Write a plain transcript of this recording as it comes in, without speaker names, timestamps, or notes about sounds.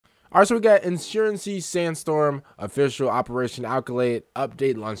All right, so we got Insurgency, Sandstorm, official Operation Accolade,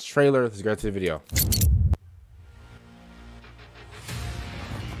 update launch trailer. Let's get to the video.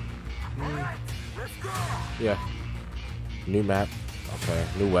 Yeah. New map. Okay.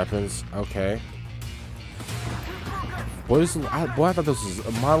 New weapons. Okay. Boy, I thought this was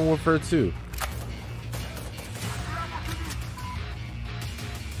a Modern Warfare 2.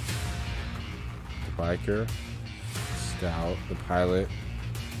 The biker, scout, the pilot,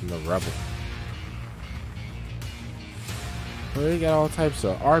 and the rebel. Well, they got all types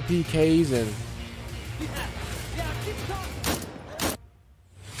of RPKs and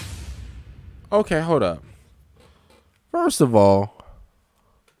okay, hold up. First of all,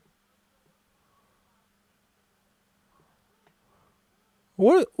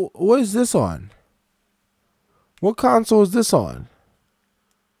 what is this on? What console is this on?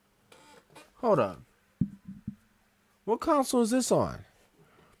 Hold up. What console is this on?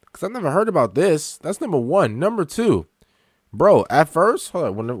 Because I've never heard about this. That's number one. Number two, bro, at first, hold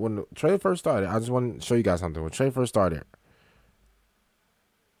up, when the trailer first started, I just want to show you guys something. When the trailer first started,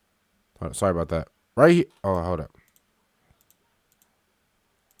 sorry about that. Right here. Oh, hold up.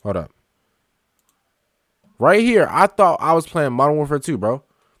 Hold up. Right here, I thought I was playing Modern Warfare 2, bro.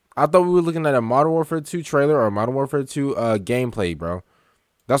 I thought we were looking at a Modern Warfare 2 trailer or Modern Warfare 2 gameplay, bro.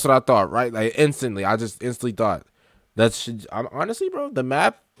 That's what I thought, right? Like, instantly. I just instantly thought. Honestly, bro, the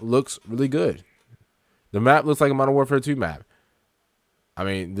map looks really good. The map looks like a Modern Warfare 2 map. I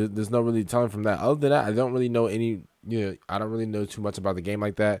mean, there's no really telling from that. Other than that, I don't really know any, I don't really know too much about the game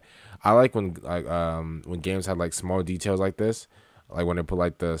like that. I like when games have like small details like this. Like when they put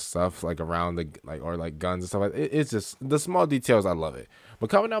like the stuff like around the or guns and stuff like that. It's just the small details. I love it. But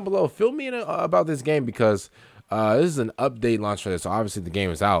comment down below, fill me in about this game because this is an update launch trailer, so obviously the game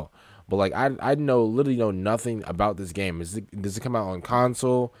is out. But like I literally know nothing about this game. Does it come out on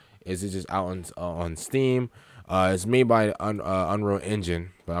console? Is it just out on Steam? It's made by Unreal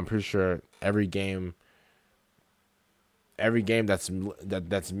Engine, but I'm pretty sure every game that's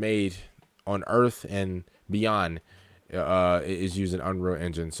made on Earth and beyond is using Unreal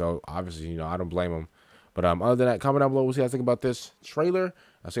Engine. So obviously, I don't blame them. But other than that, comment down below what you guys think about this trailer.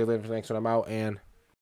 I'll see you later for the next one. I'm out and